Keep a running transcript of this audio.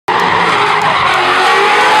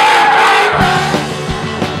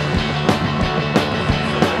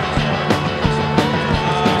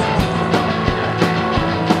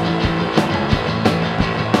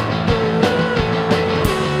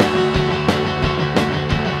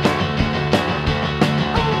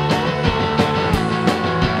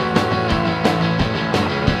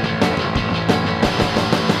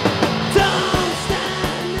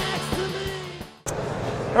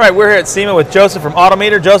right, we're here at SEMA with Joseph from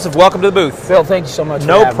Autometer. Joseph, welcome to the booth. Phil, thank you so much.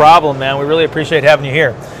 No problem, man. We really appreciate having you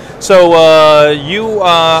here. So you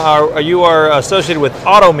are associated with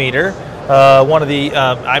Autometer, one of the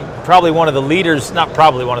I'm probably one of the leaders, not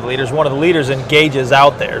probably one of the leaders, one of the leaders in gauges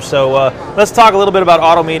out there. So let's talk a little bit about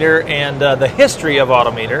Autometer and the history of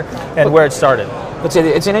Autometer and where it started.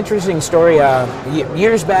 It's an interesting story.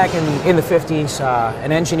 Years back in the 50s,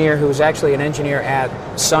 an engineer who was actually an engineer at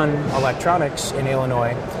Sun Electronics in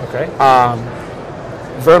Illinois,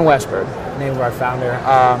 Vern Westberg, name of our founder,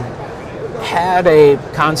 had a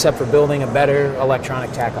concept for building a better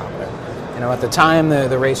electronic tachometer. You know, at the time,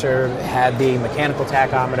 the racer had the mechanical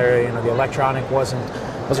tachometer. You know, the electronic wasn't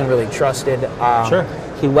really trusted. Sure.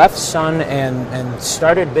 He left Sun and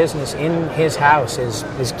started business in his house.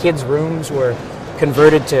 His kids' rooms were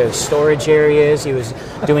converted to storage areas. He was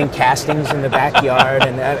doing castings in the backyard,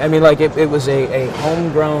 and I mean, like it was a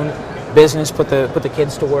homegrown business. Put the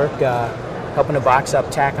kids to work, helping to box up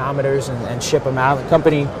tachometers and ship them out. The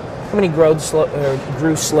company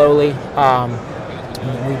grew slowly.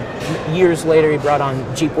 Years later, he brought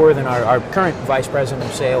on Jeep Worthen, our current vice president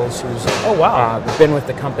of sales, who's been with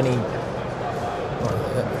the company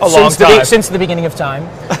since the beginning of time.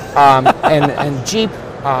 And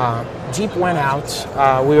Jeep went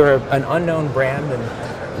out. We were an unknown brand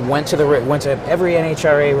and went to every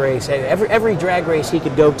NHRA race, every drag race he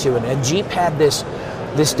could go to. And Jeep had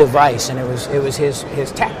this device, and it was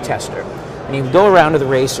his tack tester. And he would go around to the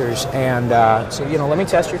racers and say, you know, let me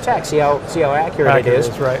test your tack, see how accurate it is.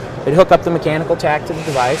 Right. They'd hook up the mechanical tack to the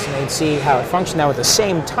device, and they'd see how it functioned. Now, at the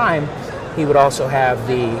same time, he would also have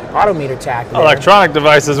the Autometer tack there, electronic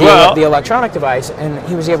device as well. The electronic device, and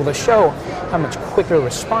he was able to show how much quicker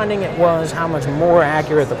responding it was, how much more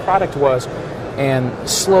accurate the product was, and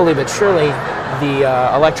slowly but surely, the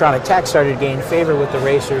electronic tack started to gain favor with the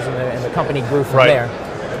racers, and the company grew from there.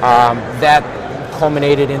 That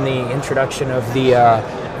culminated in the introduction of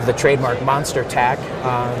the trademark Monster tack.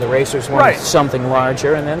 The racers wanted something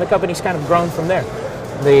larger, and then the company's kind of grown from there.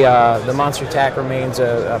 The Monster tack remains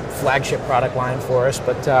a flagship product line for us,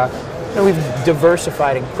 but you know, we've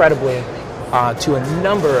diversified incredibly to a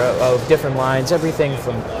number of different lines, everything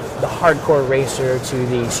from the hardcore racer to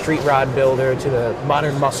the street rod builder to the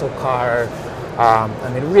modern muscle car.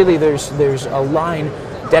 I mean, really, there's a line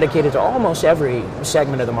dedicated to almost every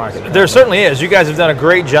segment of the market. There certainly is. You guys have done a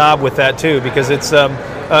great job with that too, because it's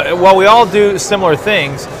while we all do similar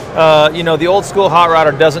things, you know, the old school hot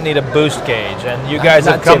rodder doesn't need a boost gauge, and you guys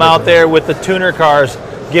have come out there with the tuner cars,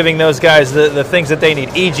 giving those guys the things that they need: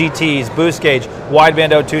 EGTs, boost gauge,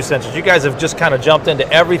 wideband O2 sensors. You guys have just kind of jumped into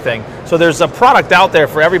everything. So there's a product out there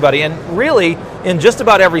for everybody, and really in just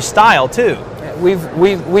about every style too.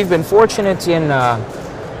 We've been fortunate in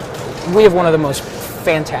we have one of the most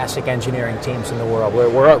fantastic engineering teams in the world.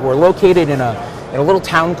 We're located in a little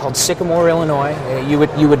town called Sycamore, Illinois. You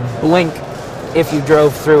would blink if you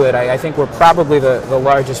drove through it. I think we're probably the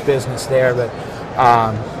largest business there, but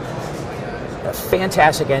a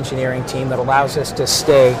fantastic engineering team that allows us to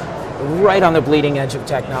stay right on the bleeding edge of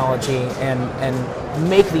technology and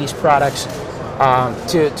make these products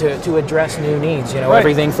to address new needs. You know,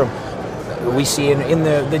 everything from we see in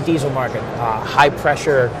the diesel market, high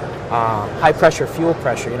pressure fuel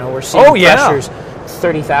pressure. You know, we're seeing pressures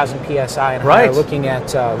 30,000 psi and higher. Looking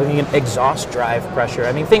at exhaust drive pressure.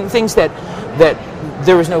 I mean, things that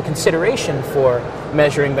there was no consideration for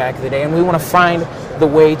measuring back in the day, and we want to find the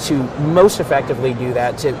way to most effectively do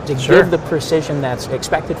that to give the precision that's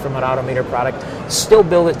expected from an Autometer product, still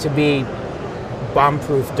build it to be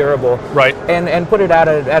bomb-proof, durable, and put it out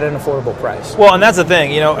at an affordable price. Well, and that's the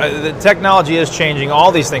thing, you know, the technology is changing.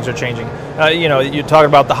 All these things are changing. You know, you talk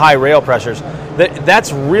about the high rail pressures.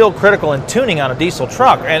 That's real critical in tuning on a diesel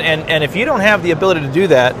truck, and if you don't have the ability to do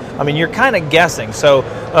that, I mean, you're kind of guessing. So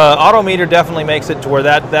Autometer definitely makes it to where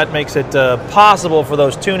that makes it possible for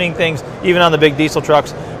those tuning things, even on the big diesel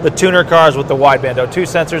trucks. The tuner cars with the wideband O2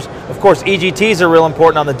 sensors. Of course, EGTs are real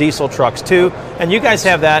important on the diesel trucks too, and you guys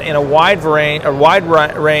have that in a wide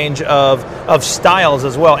range of styles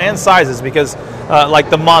as well, and sizes, because like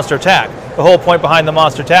the Monster tack. The whole point behind the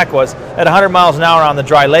Monster tack was at 100 miles an hour on the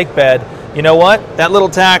dry lake bed, you know what? That little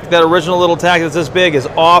tack, that original little tack that's this big, is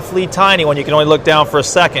awfully tiny when you can only look down for a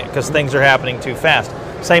second because things are happening too fast.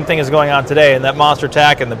 Same thing is going on today, and that Monster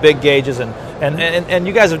tack and the big gauges, and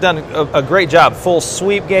you guys have done a great job. Full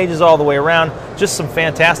sweep gauges all the way around. Just some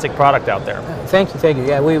fantastic product out there. Thank you.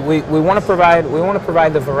 Yeah, we want to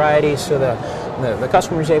provide the variety so the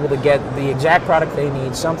customer is able to get the exact product they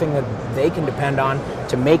need, something that they can depend on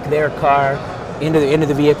to make their car into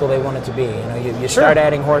the vehicle they want it to be. You know, you start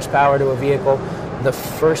adding horsepower to a vehicle, the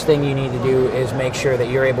first thing you need to do is make sure that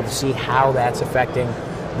you're able to see how that's affecting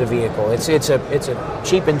the vehicle. It's a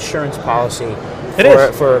cheap insurance policy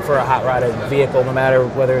for a hot rodded vehicle, no matter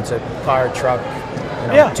whether it's a car, truck,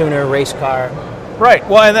 tuner, race car. Right.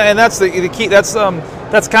 Well, and that's the key. That's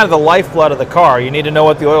kind of the lifeblood of the car. You need to know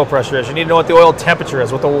what the oil pressure is. You need to know what the oil temperature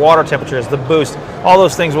is, what the water temperature is, the boost. All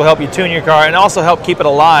those things will help you tune your car and also help keep it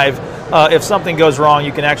alive. If something goes wrong,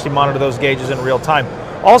 you can actually monitor those gauges in real time.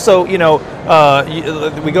 Also, we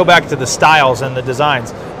go back to the styles and the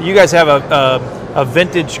designs. You guys have a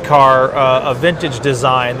vintage car, a vintage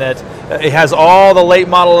design that it has all the late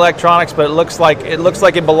model electronics, but it looks like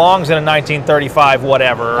it belongs in a 1935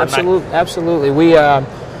 whatever. Absolutely. We our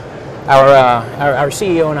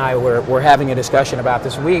CEO and I were having a discussion about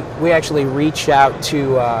this. We actually reached out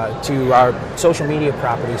to our social media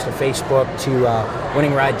properties, to Facebook, to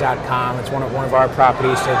winningride.com. It's one of our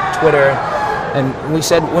properties, to Twitter. And we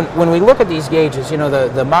said, when we look at these gauges,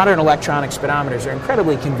 the modern electronic speedometers are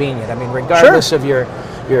incredibly convenient. I mean, regardless of your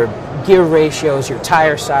gear ratios, your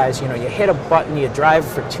tire size, you hit a button, you drive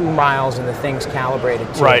for 2 miles, and the thing's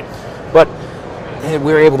calibrated too. Right. But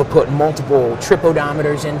we were able to put multiple trip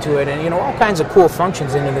odometers into it, and all kinds of cool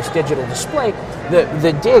functions into this digital display.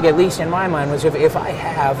 The dig, at least in my mind, was if I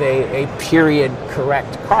have a period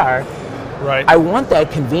correct car, right, I want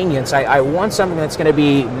that convenience. I want something that's going to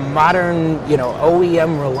be modern,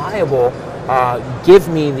 OEM reliable, give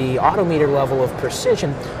me the odometer level of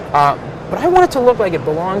precision, but I want it to look like it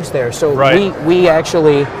belongs there. So we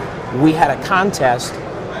had a contest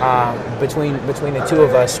between the two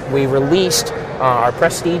of us. We released our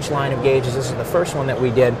Prestige line of gauges. This is the first one that we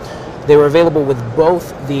did. They were available with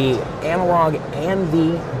both the analog and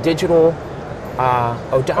the digital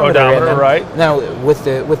odometer, right? Now, with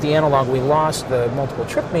the analog, we lost the multiple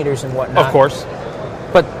trip meters and whatnot. Of course.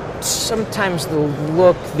 But sometimes the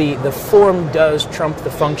look, the form does trump the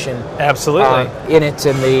function. Absolutely. In it,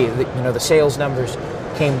 and the sales numbers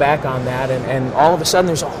came back on that, and all of a sudden,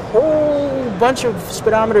 there's a whole bunch of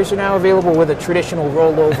speedometers are now available with a traditional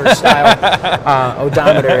rollover style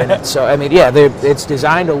odometer in it. So, I mean, it's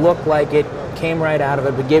designed to look like it came right out of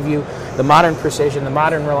it, but give you the modern precision, the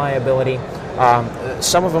modern reliability.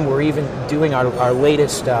 Some of them were even doing our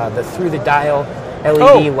latest, the through the dial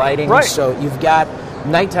LED lighting. Right. So you've got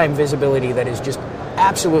nighttime visibility that is just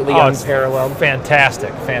absolutely unparalleled.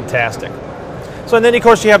 Fantastic. So, and then of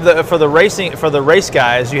course you have for the race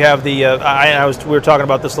guys, you have the we were talking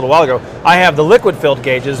about this a little while ago. I have the liquid filled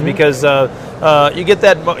gauges because you get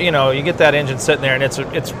that engine sitting there and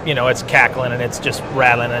it's cackling and it's just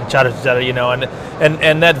rattling and chatter,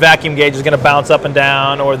 and that vacuum gauge is going to bounce up and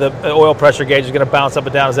down, or the oil pressure gauge is going to bounce up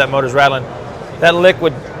and down as that motor's rattling. That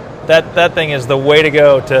liquid, that thing is the way to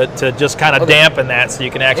go to just kind of dampen that, so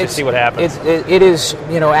you can actually see what happens. It is,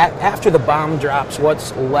 after the bomb drops,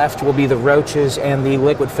 what's left will be the roaches and the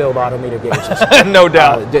liquid-filled odometer gauges. No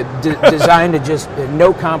doubt. Designed to just,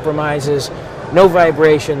 no compromises, no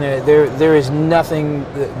vibration. There is nothing.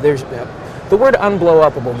 The word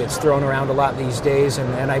unblow-upable gets thrown around a lot these days,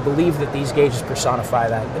 and I believe that these gauges personify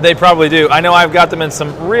that. They probably do. I know I've got them in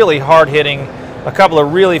some really hard-hitting, a couple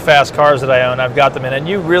of really fast cars that I own. I've got them in, and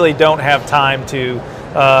you really don't have time to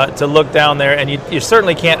look down there, and you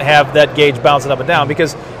certainly can't have that gauge bouncing up and down,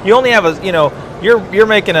 because you only have you're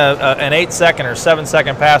making an 8-second or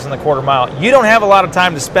 7-second pass in the quarter mile. You don't have a lot of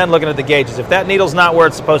time to spend looking at the gauges. If that needle's not where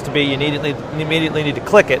it's supposed to be, you immediately need to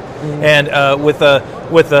click it. Mm-hmm. And with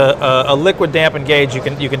a liquid dampened gauge, you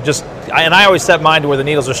can just. And I always set mine to where the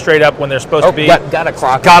needles are straight up when they're supposed to be. Gotta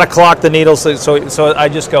clock the needles. So I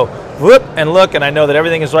just go whoop and look, and I know that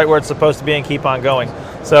everything is right where it's supposed to be, and keep on going.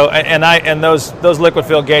 So and those liquid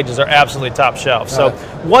filled gauges are absolutely top shelf. So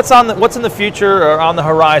what's in the future or on the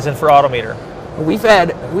horizon for Autometer? We've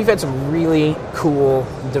had some really cool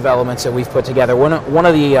developments that we've put together. One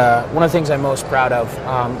of the things I'm most proud of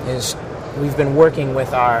is we've been working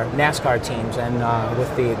with our NASCAR teams and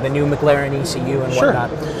with the new McLaren ECU and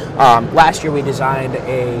whatnot. Last year we designed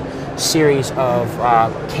a series of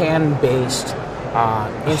CAN-based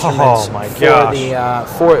instruments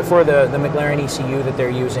for the McLaren ECU that they're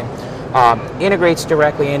using. Integrates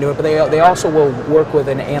directly into it, but they also will work with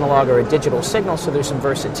an analog or a digital signal, so there's some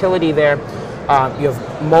versatility there. You have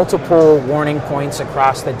multiple warning points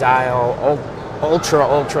across the dial,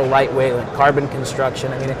 ultra lightweight, like carbon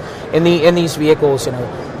construction. I mean, in these vehicles,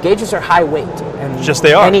 gauges are high weight, and just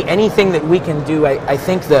they are. Anything that we can do, I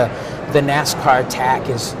think the NASCAR TAC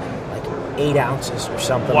is like 8 ounces or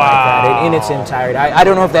something like that in its entirety. I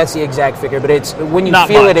don't know if that's the exact figure, but it's when you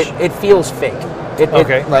feel it feels fake.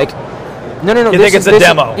 Okay. No. You think it's a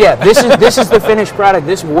demo? Yeah, this is the finished product.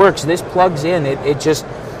 This works. This plugs in. It just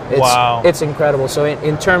It's incredible. So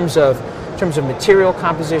in terms of material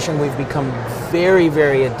composition, we've become very,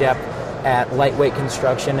 very adept at lightweight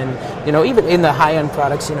construction, and even in the high-end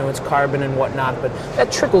products, it's carbon and whatnot, but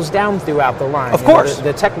that trickles down throughout the line. Of course,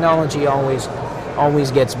 the technology always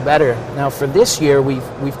gets better. Now, for this year,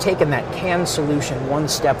 we've taken that can solution one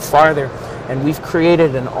step farther, and we've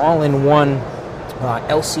created an all-in-one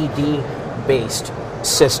LCD-based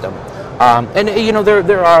system. And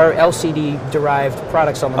there are LCD-derived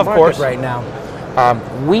products on the market right now.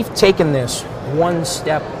 We've taken this one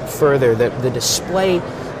step further. The display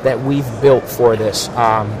that we've built for this,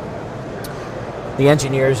 the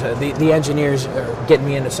engineers are getting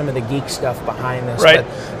me into some of the geek stuff behind this. Right.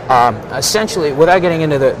 But essentially, without getting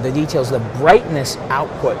into the details, the brightness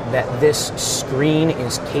output that this screen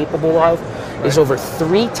is capable of is over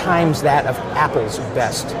 3 times that of Apple's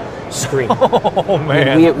best screen. Oh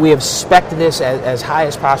man! We have spec'd this as high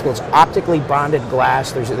as possible. It's optically bonded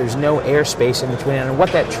glass. There's no airspace in between, and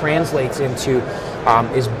what that translates into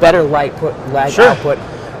is better light output,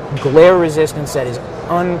 glare resistance that is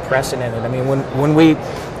unprecedented. I mean,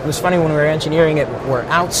 it was funny when we were engineering it. We're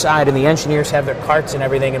outside, and the engineers have their carts and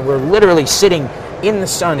everything, and we're literally sitting in the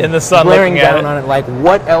sun, glaring down on it. Like,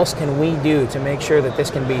 what else can we do to make sure that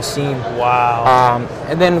this can be seen? Wow.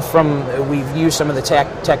 And then we've used some of the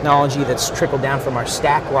technology that's trickled down from our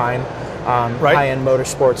stack line, high-end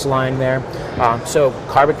motorsports line there. So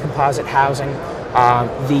carbon composite housing.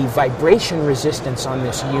 The vibration resistance on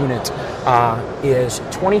this unit is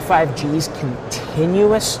 25 G's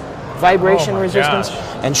continuous vibration resistance,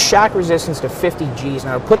 and shock resistance to 50 G's.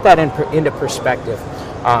 Now, to put that into perspective,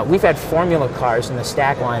 we've had Formula cars in the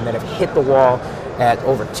stack line that have hit the wall at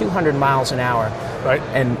over 200 miles an hour. Right.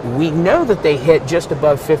 And we know that they hit just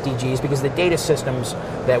above 50 G's because the data systems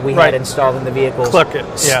that we had installed in the vehicles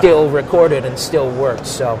still recorded and still worked.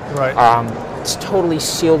 So it's totally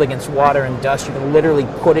sealed against water and dust. You can literally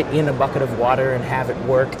put it in a bucket of water and have it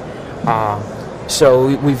work.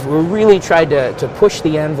 So we've really tried to push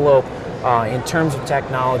the envelope in terms of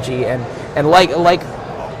technology, and like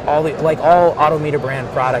all Autometer brand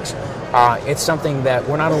products, it's something that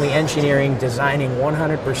we're not only engineering, designing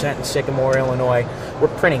 100% in Sycamore, Illinois. We're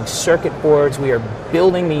printing circuit boards. We are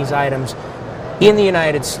building these items in the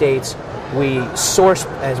United States. We source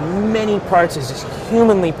as many parts as is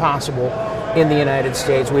humanly possible in the United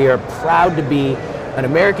States. We are proud to be an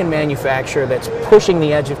American manufacturer that's pushing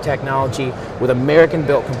the edge of technology with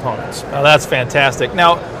American-built components. Oh, that's fantastic.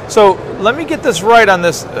 Now, so let me get this right on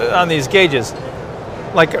these gauges.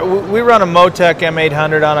 Like, we run a Motec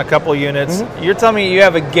M800 on a couple units. Mm-hmm. You're telling me you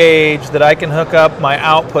have a gauge that I can hook up my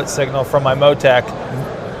output signal from my Motec,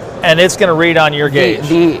 and it's going to read on your gauge.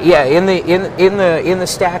 In the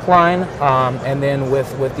stack line, and then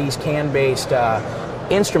with these can-based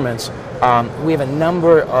instruments, we have a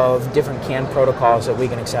number of different CAN protocols that we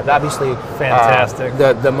can accept. Obviously, fantastic.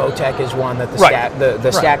 The Motec is one that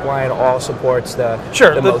the stack line all supports. The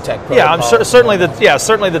Motec protocol. Yeah, I'm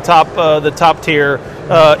certainly the top tier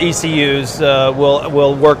ECUs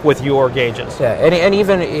will work with your gauges. Yeah, and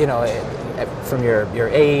even from your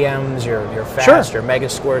AEMs, your fast, your mega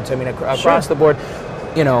squirts. I mean, across the board,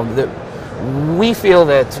 we feel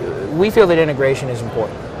that integration is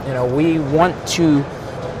important. We want to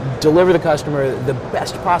deliver the customer the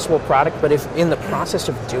best possible product, but if in the process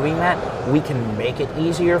of doing that we can make it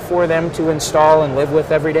easier for them to install and live with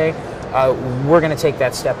every day, we're going to take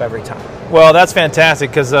that step every time. Well, that's fantastic,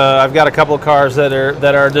 because I've got a couple of cars that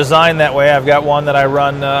are designed that way. I've got one that I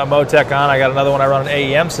run Motec on. I got another one I run an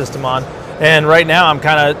AEM system on. And right now I'm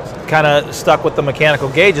kind of stuck with the mechanical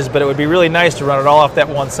gauges, but it would be really nice to run it all off that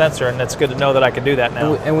one sensor, and it's good to know that I can do that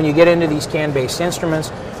now. And when you get into these CAN-based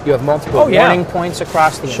instruments, you have multiple warning points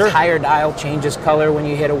across the entire dial, changes color when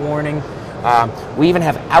you hit a warning. We even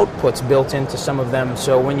have outputs built into some of them,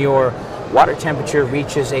 so when your water temperature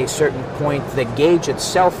reaches a certain point, the gauge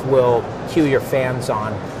itself will cue your fans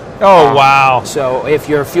on. Oh, wow. So if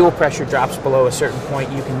your fuel pressure drops below a certain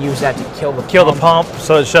point, you can use that to kill the pump,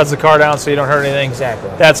 so it shuts the car down so you don't hurt anything. Exactly.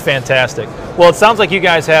 That's fantastic. Well, it sounds like you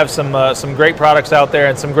guys have some great products out there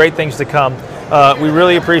and some great things to come. We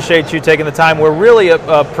really appreciate you taking the time. We're really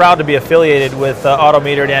proud to be affiliated with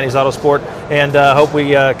Autometer, Danny's Autosport, and hope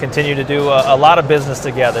we continue to do a lot of business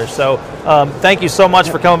together. So thank you so much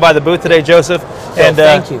for coming by the booth today, Joseph. And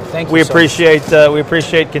thank you. We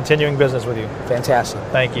appreciate continuing business with you. Fantastic.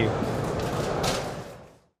 Thank you.